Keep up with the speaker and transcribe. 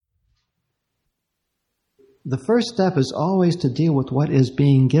the first step is always to deal with what is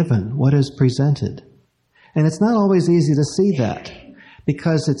being given, what is presented. And it's not always easy to see that,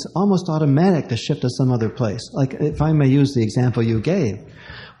 because it's almost automatic to shift to some other place. Like, if I may use the example you gave,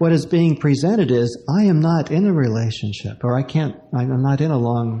 what is being presented is, I am not in a relationship, or I'm not in a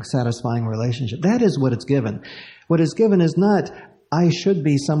long, satisfying relationship. That is what is given. What is given is not, I should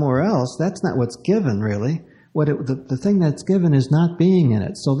be somewhere else. That's not what's given, really. The thing that's given is not being in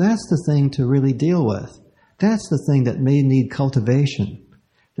it. So that's the thing to really deal with. That's the thing that may need cultivation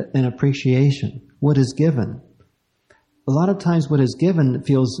and appreciation. What is given. A lot of times what is given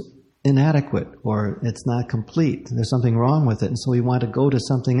feels inadequate, or it's not complete. There's something wrong with it, and so we want to go to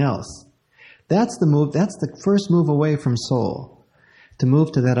something else. That's the move. That's the first move away from soul, to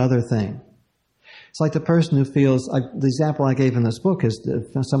move to that other thing. It's like the person who feels, the example I gave in this book is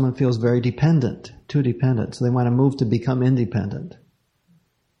that someone feels very dependent, too dependent, so they want to move to become independent.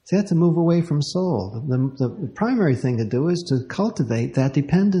 See, that's a move away from soul. The primary thing to do is to cultivate that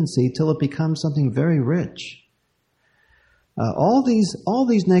dependency till it becomes something very rich. All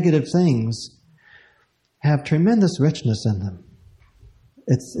these negative things have tremendous richness in them.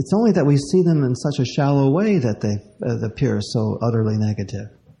 It's only that we see them in such a shallow way that they appear so utterly negative.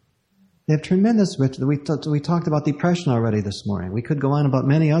 They have tremendous richness. We talked about depression already this morning. We could go on about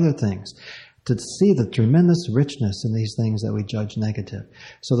many other things to see the tremendous richness in these things that we judge negative.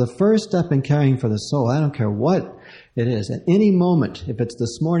 So the first step in caring for the soul, I don't care what it is, at any moment, if it's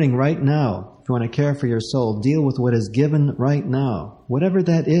this morning, right now, if you want to care for your soul, deal with what is given right now, whatever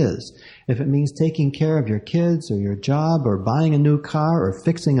that is. If it means taking care of your kids or your job or buying a new car or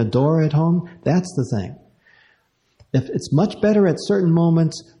fixing a door at home, that's the thing. If it's much better at certain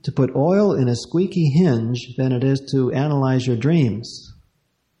moments to put oil in a squeaky hinge than it is to analyze your dreams.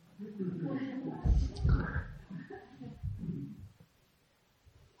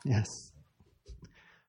 Yes.